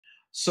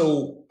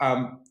So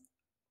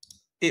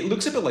it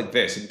looks a bit like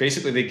this. And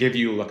basically, they give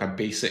you like a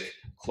basic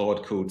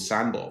Claude Code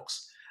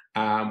sandbox,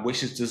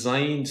 which is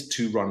designed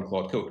to run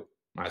Claude Code.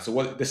 Right? So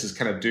what this is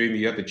kind of doing,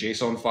 you have the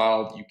JSON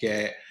file you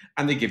get,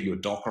 and they give you a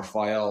Docker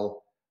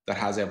file that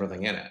has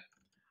everything in it.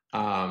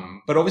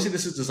 But obviously,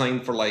 this is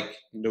designed for like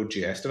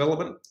Node.js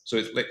development. So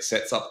it like,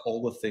 sets up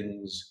all the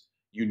things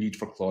you need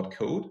for Claude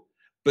Code,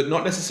 but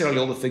not necessarily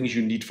all the things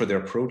you need for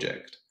their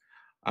project.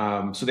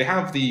 So they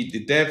have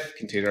the dev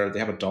container, they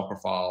have a Docker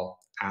file,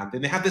 and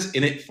then they have this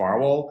init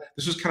firewall.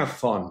 This was kind of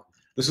fun.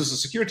 This is a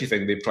security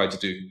thing they've tried to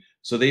do.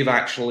 So they've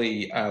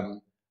actually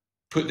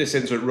put this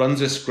in, so it runs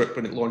this script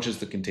when it launches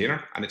the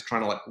container, and it's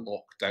trying to like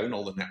lock down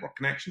all the network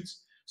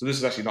connections. So this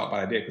is actually not a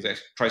bad idea because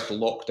it tries to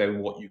lock down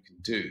what you can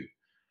do.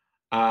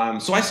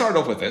 So I started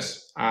off with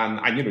this,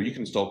 and you know you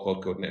can install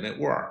Claude Code and it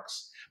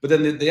works. But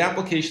then the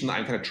application that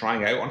I'm kind of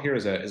trying out on here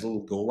is a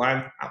little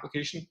Golang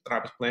application that I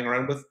was playing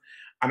around with,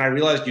 and I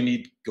realized you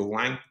need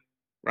Golang,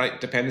 right,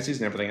 dependencies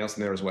and everything else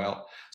in there as well.